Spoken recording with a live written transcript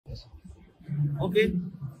Okay,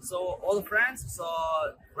 so all the friends, so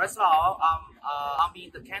right now I'm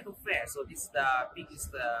in the Canton Fair. So this is the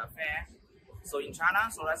biggest fair. So in China,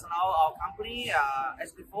 so right now our company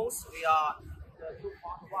HDFocus, we are the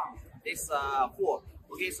 2.1 this hall.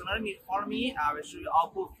 Okay, so let me follow me. I will show you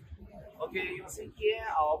our booth. Okay, you see here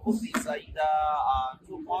our booth is in the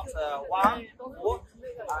 2.1 hall, and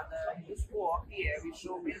in this hall here we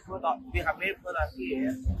show many product. We have many product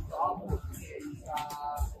here. So our booth here is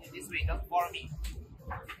in this way. Just follow me.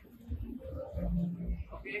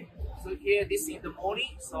 Okay, so here this is the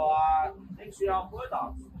morning. So next to our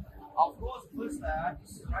products. Of course, first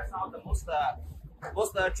this is right now the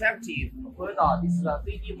most attractive product. This is a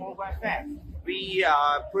 3D mobile fan. We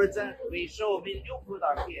show many new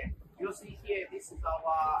product here. You see here, this is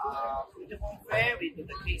our Canton Fair with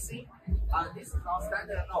the casing, and this is our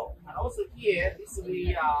standard node. And also here, this is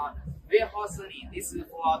warehouse selling. This is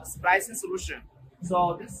for the splicing solution.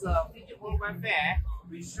 So this 3D mobile fan,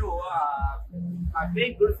 we show a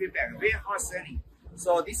very good feedback, very hard selling.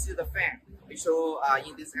 So this is the fan we show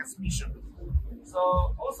in this exhibition. So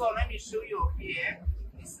also let me show you here.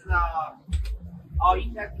 This is our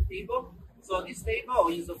interactive table. So this table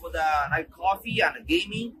is for the like coffee and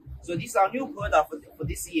gaming. So this is our new product for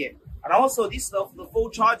this year. And also this is the full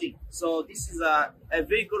charging. So this is a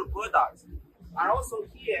very good product. And also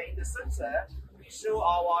here in the center, we show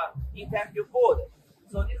our interactive board.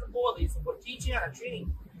 So this board is for teaching and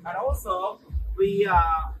training. And also we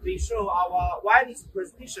show our wireless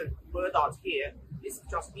presentation product here. This is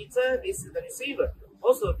transmitter, this is the receiver.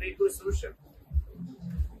 Also a very good solution.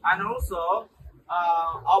 And also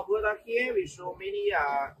our product here, we show many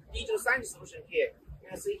digital signage solution here. You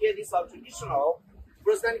can see here, this is our traditional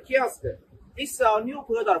present kiosk. This is our new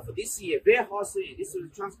product for this year, very hard screen. This is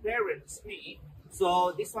transparent screen.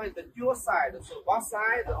 So this one is the dual side. So one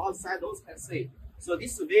side, the other side, those can see. So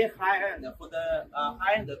this is very high end for the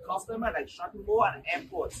high-end customer like shopping mall and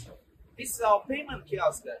airports. This is our payment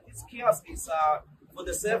kiosk. This kiosk is for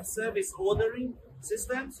the self-service ordering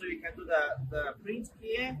system. So you can do the print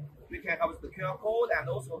here. We can have the QR code and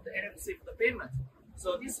also the NFC for the payment.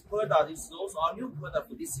 So this product is also our new product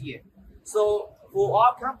for this year. So for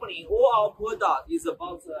our company, all our product is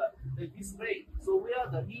about the display. So we are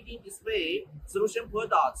the leading display solution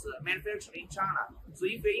products manufactured in China. So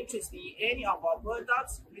if you're interested in any of our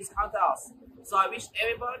products, please contact us. So I wish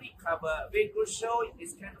everybody have a very good show in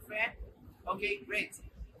this Canton Fair. Okay, great.